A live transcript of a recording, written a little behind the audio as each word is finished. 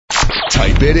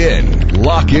Type it in,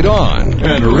 lock it on,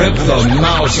 and rip the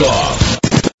mouse off.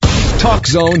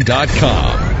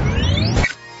 TalkZone.com.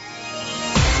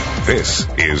 This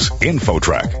is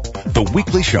InfoTrack, the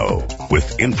weekly show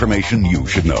with information you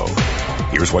should know.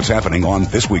 Here's what's happening on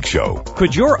this week's show.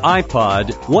 Could your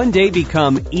iPod one day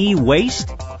become e-waste?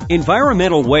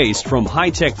 Environmental waste from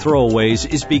high-tech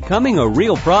throwaways is becoming a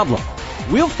real problem.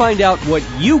 We'll find out what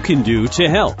you can do to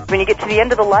help. When you get to the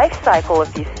end of the life cycle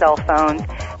of these cell phones,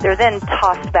 they're then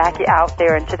tossed back out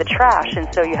there into the trash.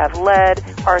 And so you have lead,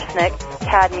 arsenic,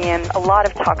 cadmium, a lot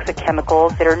of toxic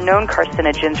chemicals that are known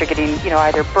carcinogens are getting,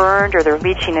 either burned or they're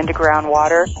leaching into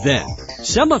groundwater. Then,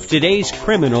 some of today's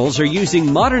criminals are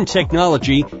using modern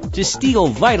technology to steal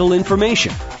vital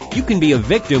information. You can be a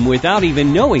victim without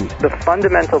even knowing it. The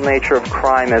fundamental nature of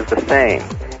crime is the same.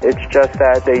 It's just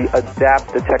that they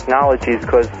adapt the technologies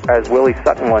because, as Willie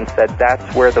Sutton once said,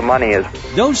 that's where the money is.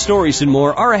 Those stories and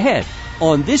more are ahead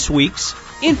on this week's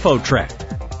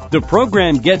InfoTrack. The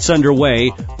program gets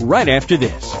underway right after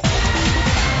this.